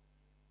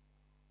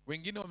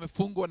 Wengine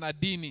wamefungwa na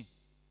dini.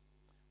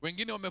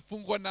 Wengine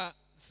wamefungwa na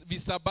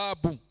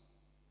visababu.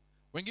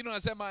 Wengine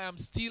wanasema I am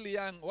still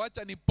young.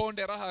 Wacha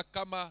niponde raha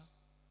kama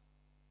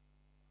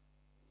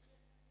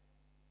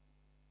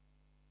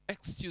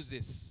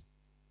excuses.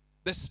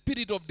 The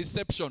spirit of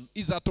deception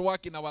is at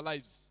work in our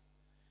lives.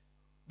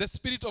 The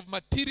spirit of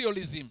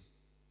materialism.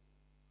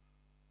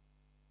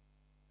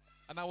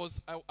 And I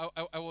was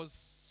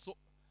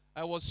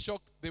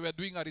shocked. They were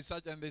doing a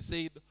research and they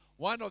said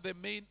one of the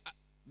main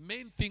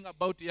thing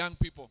about young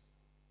people,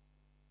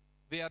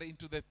 they are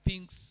into the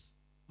things,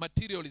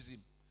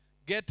 materialism,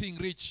 getting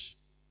rich.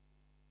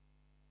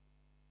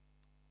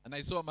 And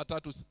I saw a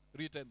matatu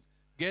written,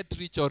 get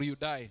rich or you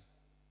die.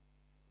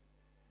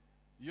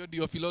 Hiyo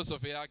ndio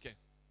philosophy yake.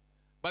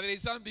 But there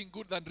is something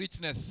good than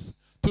richness,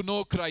 to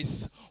know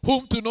Christ,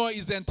 whom to know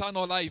is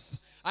eternal life.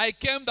 I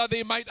came that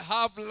they might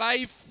have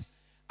life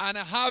and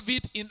have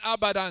it in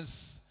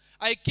abundance.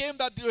 I came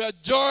that your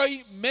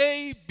joy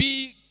may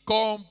be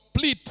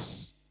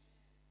complete.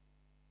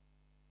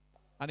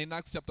 And in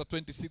Acts chapter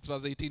 26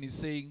 verse 18 he's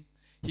saying,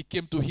 he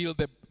came to heal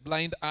the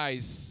blind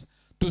eyes,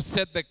 to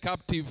set the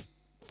captive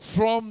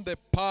from the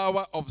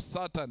power of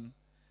Satan,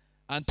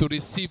 and to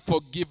receive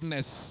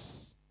forgiveness.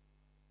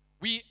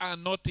 We are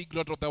not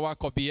ignorant of the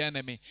work of the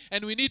enemy.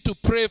 And we need to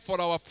pray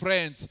for our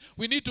friends.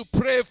 We need to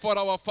pray for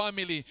our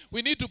family.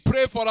 We need to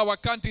pray for our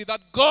country,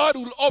 that God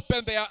will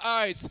open their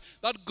eyes,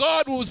 that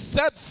God will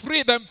set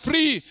them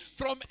free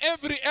from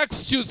every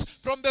excuse,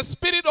 from the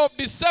spirit of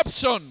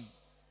deception.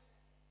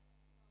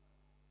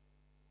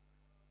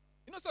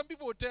 You know, some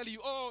people will tell you,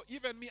 oh,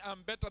 even me,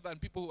 I'm better than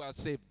people who are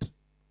saved.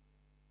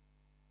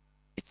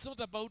 It's not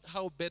about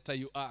how better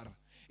you are.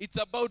 It's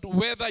about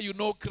whether you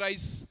know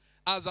Christ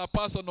as a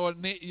person or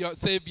your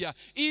Savior.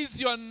 Is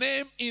your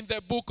name in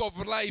the book of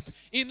life?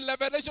 In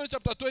Revelation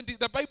chapter 20,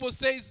 the Bible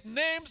says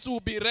names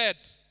will be read.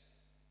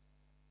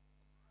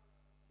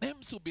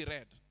 Names will be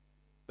read.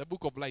 The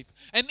book of life.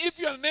 And if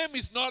your name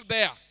is not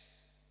there,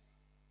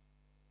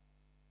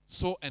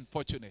 so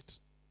unfortunate.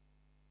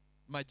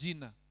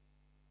 Magina,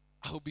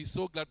 I will be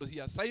so glad to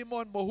hear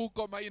Simon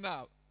Muhuko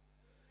Maina.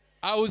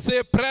 I will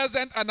say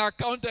present and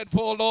accounted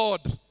for,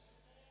 Lord.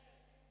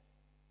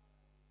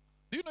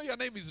 Do you know your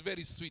name is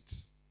very sweet?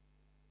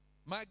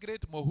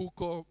 Margaret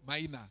Muhuko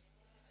Maina.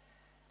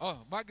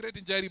 Oh, Margaret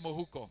Njeri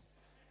Muhuko.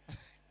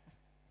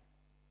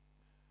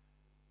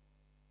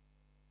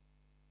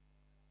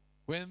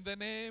 When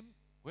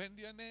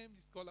your name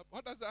is called up.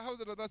 How does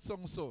that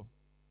song so?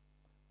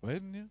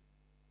 When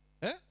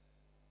you,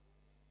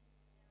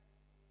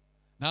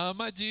 na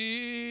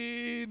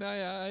majina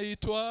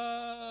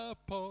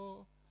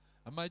yaitwapo,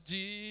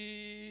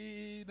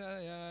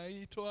 majina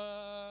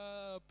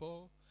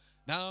yaitwapo,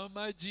 na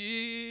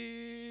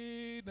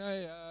majina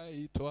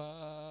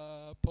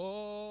yaitwapo,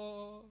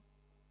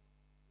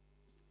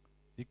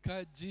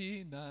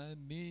 ikajina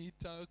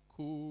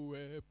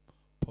nitakuwepo.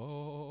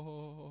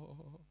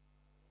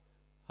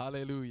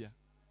 Hallelujah.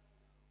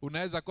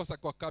 Unaweza kosa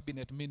kwa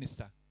cabinet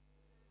minister.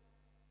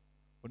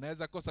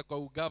 Unaweza kosa kwa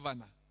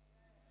ugavana.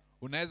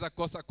 Unaweza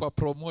kosa kwa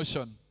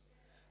promotion,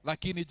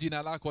 lakini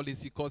jina lako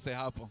lisikose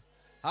hapo.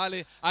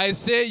 I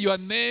say your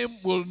name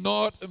will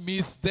not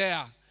miss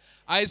there.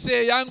 I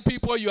say young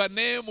people, your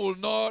name will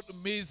not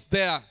miss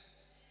there.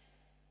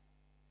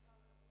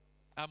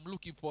 I'm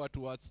looking forward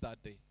towards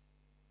that day.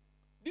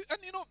 And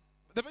you know,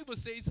 the Bible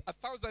says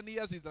 1,000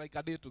 years is like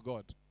a day to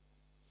God.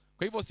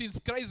 Since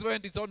Christ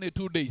went, it's only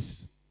 2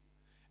 days.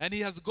 And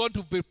he has gone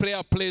to prepare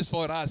a place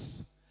for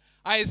us.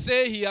 I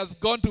say he has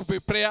gone to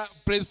prepare a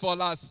place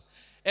for us.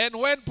 And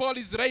when Paul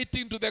is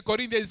writing to the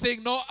Corinthians, he's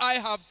saying, no, I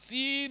have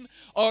seen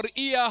or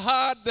ear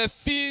heard the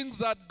things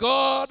that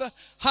God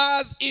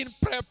has in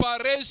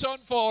preparation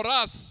for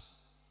us.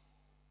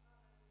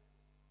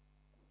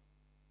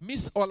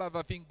 Miss all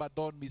other things, but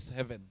don't miss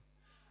heaven.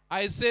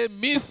 I say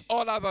miss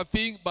all other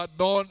things, but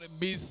don't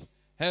miss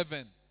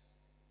heaven.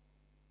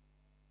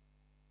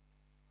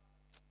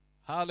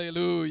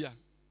 Hallelujah.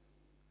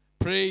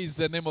 Praise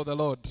the name of the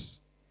Lord.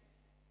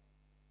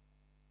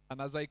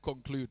 And as I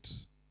conclude,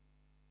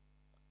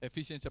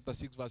 Ephesians chapter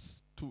 6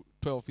 verse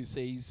 12, it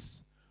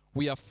says,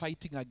 we are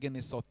fighting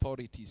against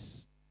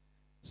authorities,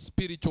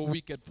 spiritual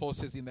wicked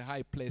forces in the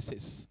high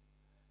places.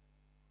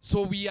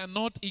 So we are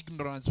not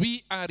ignorant.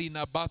 We are in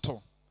a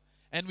battle.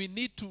 And we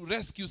need to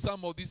rescue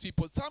some of these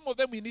people. Some of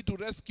them we need to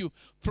rescue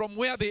from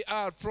where they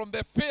are, from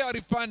the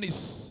fiery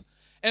furnace,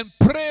 and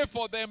pray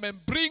for them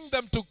and bring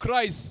them to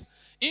Christ.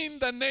 In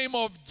the name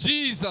of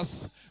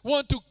Jesus, we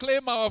want to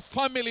claim our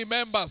family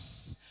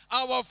members,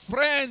 our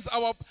friends,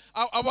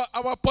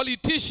 our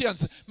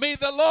politicians. May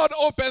the Lord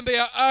open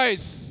their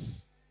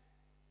eyes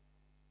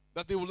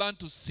that they will learn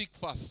to seek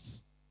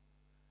first.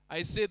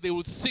 I say they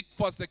will seek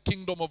first the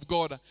kingdom of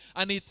God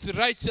and its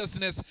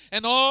righteousness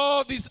and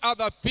all these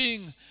other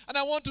things. And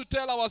I want to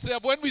tell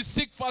ourselves, when we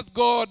seek first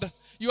God,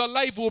 your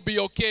life will be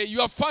okay.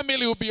 Your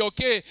family will be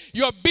okay.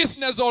 Your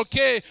business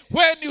okay.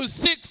 When you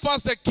seek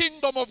first the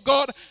kingdom of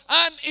God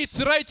and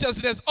its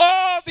righteousness,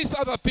 all these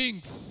other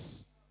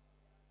things.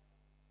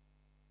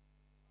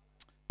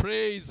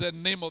 Praise the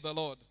name of the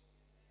Lord.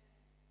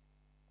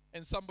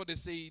 And somebody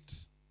said,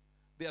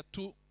 there are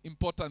two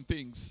important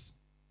things.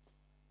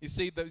 He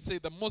said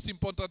the most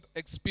important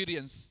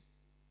experience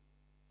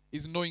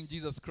is knowing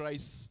Jesus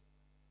Christ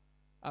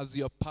as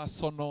your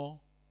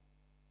personal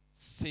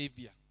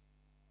Savior.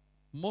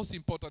 Most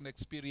important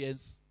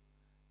experience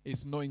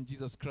is knowing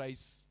Jesus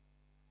Christ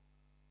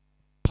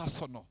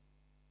personal.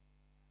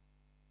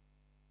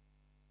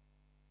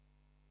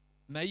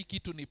 Na hii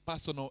kitu ni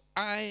personal.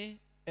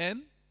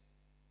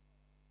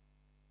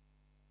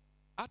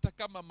 Hata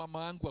kama mama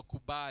wangu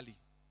akubali,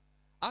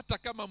 hata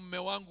kama mume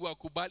wangu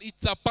akubali,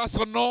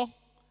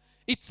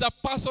 it's a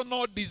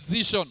personal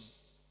decision.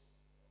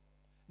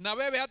 Na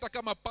wewe hata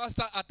kama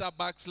pastor ata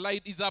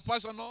backslide, is a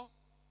personal.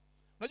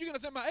 Unajua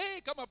unasema,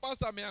 kama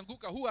pastor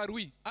ameanguka, who are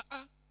we?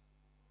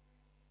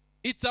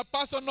 It's a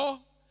personal.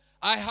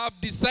 I have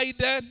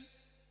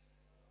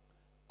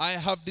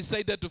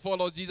decided to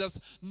follow Jesus.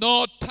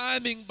 No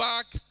turning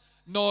back.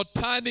 No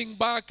turning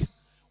back.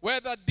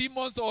 Whether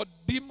demons or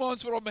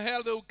demons from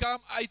hell will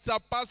come, it's a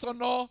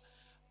personal.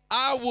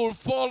 I will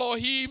follow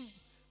him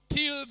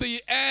till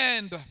the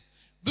end.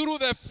 Through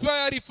the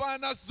fiery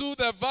furnace, through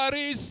the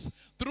valleys,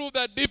 through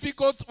the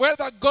difficult,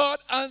 whether God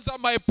answer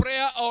my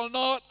prayer or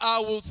not, I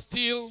will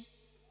still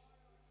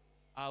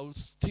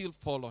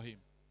follow him.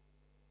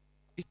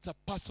 It's a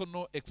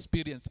personal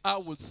experience. I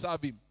will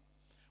serve him.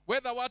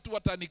 Whether watu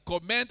watani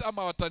comment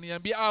ama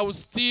wataniambia, I will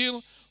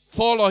still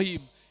follow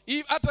him.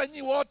 If hata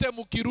nyi wote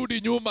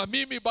mukirudi nyuma,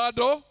 mimi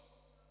bado.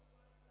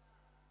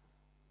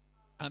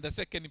 And the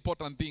second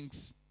important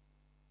things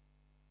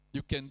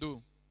you can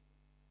do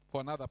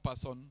for another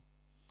person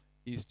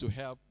is to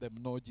help them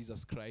know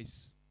Jesus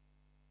Christ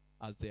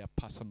as their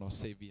personal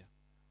Savior.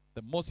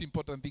 The most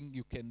important thing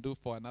you can do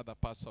for another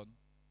person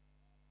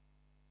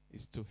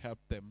is to help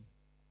them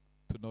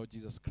to know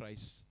Jesus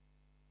Christ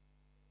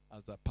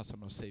as their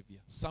personal Savior.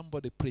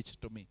 Somebody preached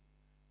to me.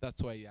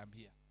 That's why I'm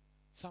here.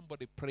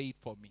 Somebody prayed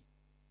for me.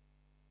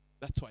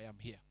 That's why I'm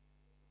here.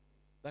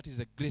 That is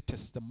the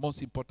greatest, the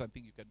most important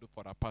thing you can do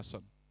for a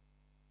person.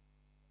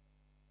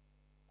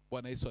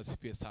 Bwana Yesu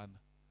asifiwe sana.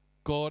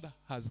 God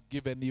has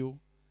given you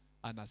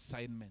an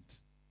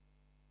assignment.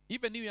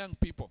 Even you young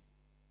people.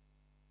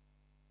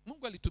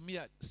 Mungu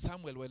alitumia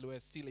Samuel while we were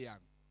still young.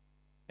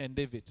 And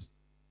David.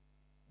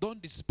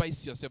 Don't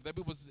despise yourself. The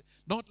Bible says,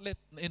 don't let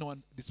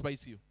anyone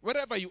despise you.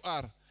 Wherever you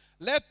are,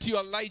 let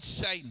your light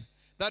shine,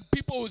 that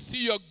people will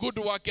see your good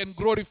work and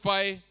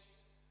glorify.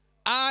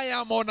 I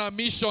am on a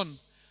mission.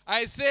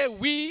 I say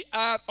we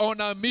are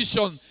on a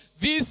mission.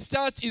 This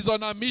church is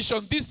on a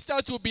mission. This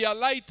church will be a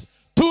light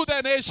to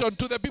the nation,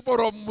 to the people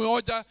of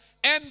Umoja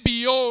and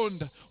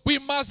beyond. We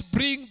must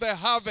bring the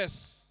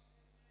harvest,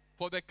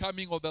 for the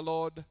coming of the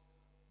Lord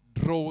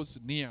draws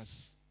near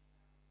us.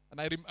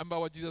 And I remember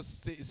what Jesus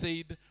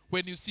said,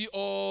 when you see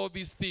all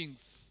these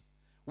things,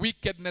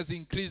 wickedness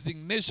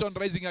increasing, nation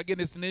rising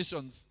against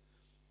nations,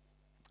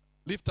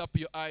 lift up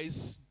your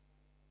eyes,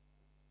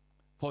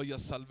 for your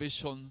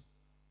salvation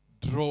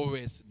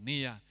draweth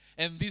near.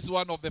 And this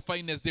one of the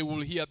finest, they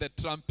will hear the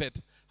trumpet.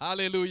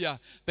 Hallelujah.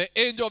 The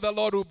angel of the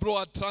Lord will blow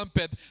a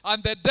trumpet,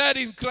 and the dead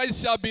in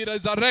Christ shall be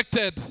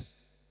resurrected.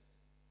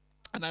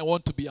 And I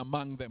want to be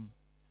among them.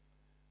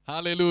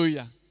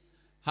 Hallelujah.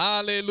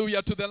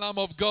 Hallelujah to the Lamb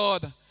of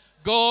God.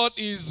 God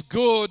is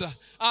good.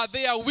 Are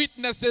there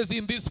witnesses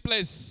in this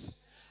place?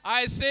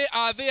 I say,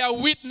 are there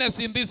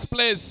witnesses in this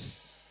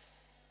place?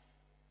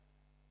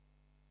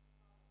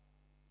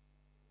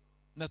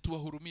 Na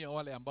tuwahurumia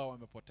wale ambao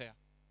wamepotea.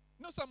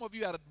 You know, some of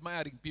you are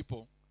admiring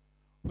people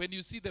when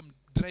you see them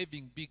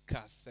driving big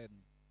cars and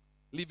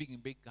living in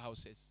big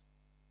houses.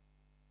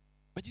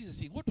 But Jesus is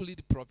saying, what will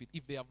it profit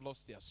if they have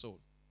lost their soul?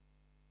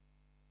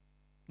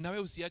 Na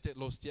wewe usiache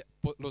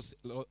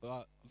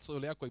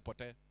soul yako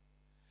ipotee.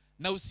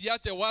 Na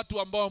usiache watu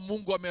ambao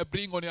Mungu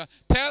amebring on you.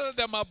 Tell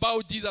them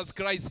about Jesus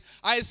Christ.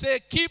 I say,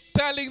 keep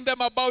telling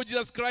them about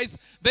Jesus Christ.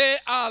 They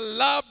are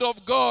loved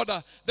of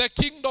God. The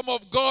kingdom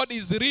of God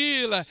is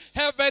real.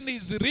 Heaven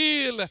is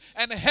real.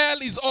 And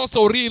hell is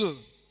also real.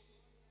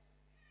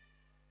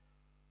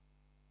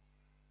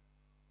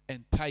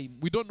 And time.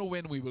 We don't know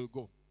when we will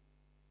go.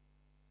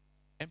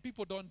 And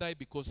people don't die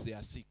because they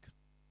are sick.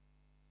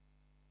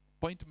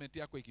 Appointment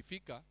yako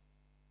ikifika,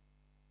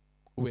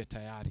 uwe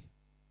tayari.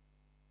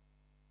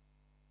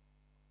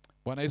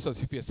 Bwana Yesu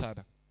asifiwe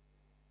sana.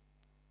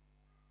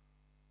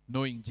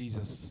 Knowing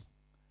Jesus,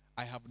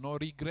 I have no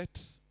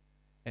regret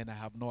and I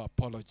have no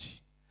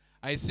apology.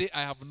 I say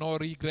I have no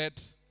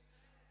regret.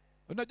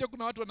 Unajua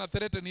kuna watu wana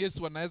threaten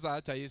Yesu, wanaweza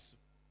acha Yesu.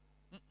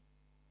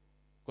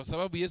 Kwa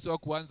sababu Yesu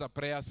hakuanza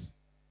prayers.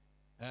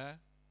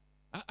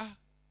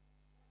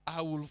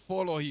 I will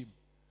follow him.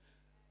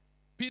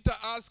 Peter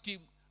asked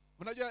him,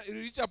 unajua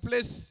reach a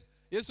place,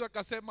 Yesu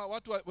akasema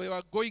watu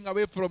were going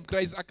away from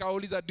Christ.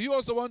 Akauliza, do you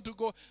also want to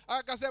go?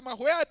 Akasema,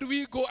 where do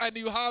we go and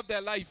you have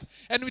their life?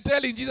 And we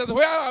telling Jesus,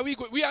 where are we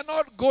going? We are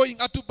not going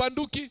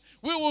atubanduki.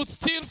 We will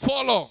still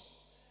follow.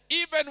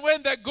 Even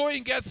when the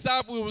going gets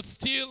tough, we will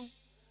still,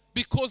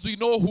 because we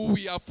know who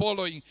we are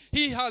following.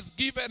 He has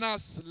given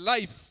us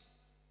life.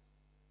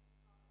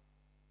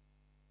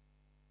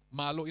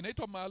 Malo,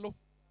 inaitwa malo.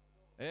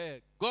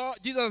 God,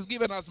 Jesus has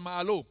given us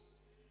malo.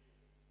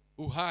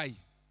 Uhai.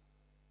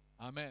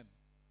 Amen.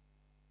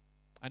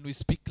 And we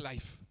speak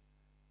life,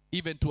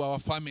 even to our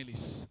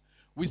families.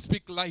 We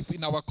speak life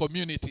in our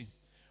community.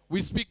 We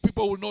speak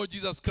people will know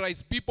Jesus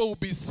Christ. People will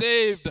be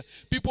saved.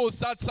 People will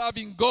start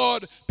serving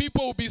God.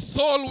 People will be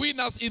soul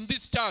winners in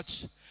this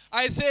church.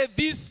 I say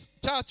this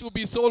church will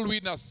be soul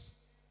winners.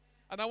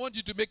 And I want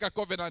you to make a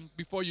covenant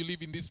before you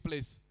leave in this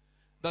place,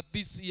 that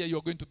this year you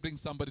are going to bring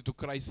somebody to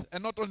Christ.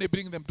 And not only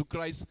bring them to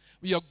Christ,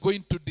 we are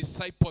going to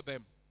disciple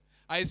them.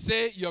 I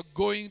say you are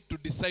going to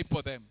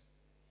disciple them.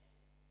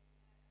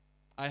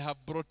 I have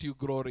brought you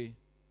glory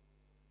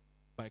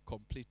by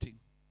completing.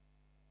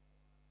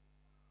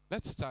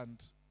 Let's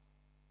stand.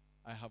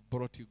 I have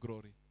brought you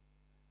glory.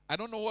 I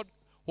don't know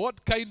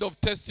what kind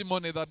of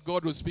testimony that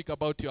God will speak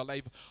about your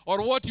life,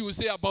 or what you will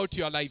say about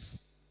your life.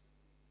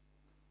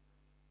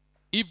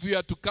 If you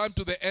are to come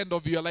to the end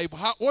of your life,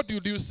 what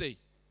would you say?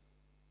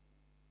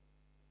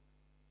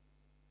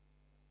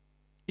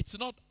 It's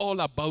not all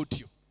about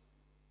you.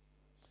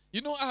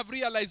 You know, I have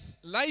realized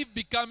life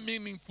becomes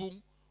meaningful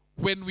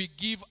when we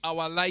give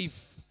our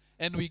life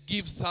and we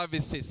give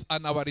services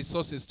and our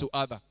resources to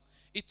others.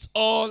 It's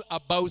all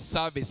about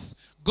service.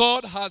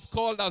 God has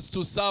called us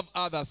to serve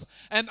others.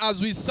 And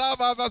as we serve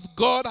others,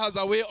 God has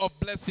a way of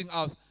blessing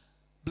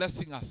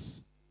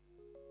us.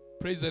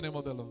 Praise the name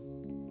of the Lord.